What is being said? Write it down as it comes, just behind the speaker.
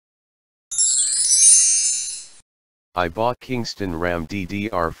I bought Kingston RAM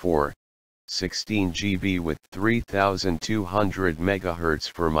DDR4, 16 GB with 3200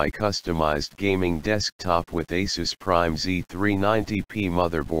 MHz for my customized gaming desktop with Asus Prime Z390P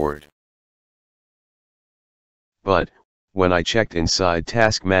motherboard. But, when I checked inside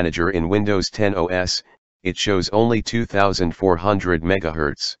Task Manager in Windows 10 OS, it shows only 2400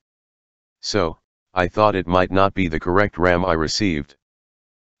 MHz. So, I thought it might not be the correct RAM I received.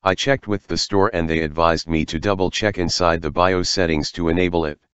 I checked with the store and they advised me to double check inside the BIOS settings to enable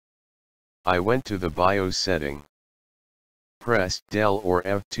it. I went to the BIOS setting. Pressed Del or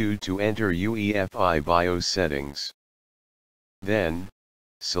F2 to enter UEFI BIOS settings. Then,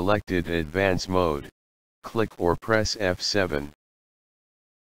 selected Advanced Mode. Click or press F7.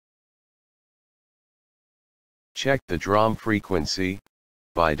 Check the DRAM frequency.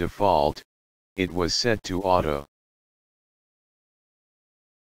 By default, it was set to auto.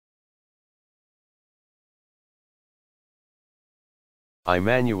 I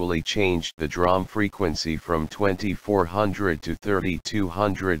manually changed the DRAM frequency from 2400 to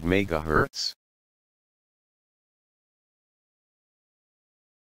 3200 MHz.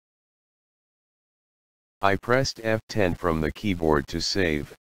 I pressed F10 from the keyboard to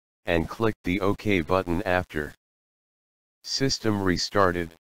save, and clicked the OK button after. System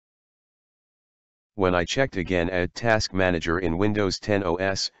restarted. When I checked again at Task Manager in Windows 10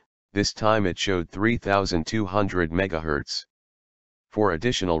 OS, this time it showed 3200 MHz. For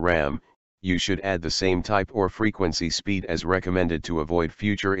additional RAM, you should add the same type or frequency speed as recommended to avoid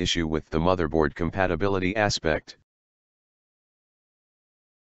future issue with the motherboard compatibility aspect.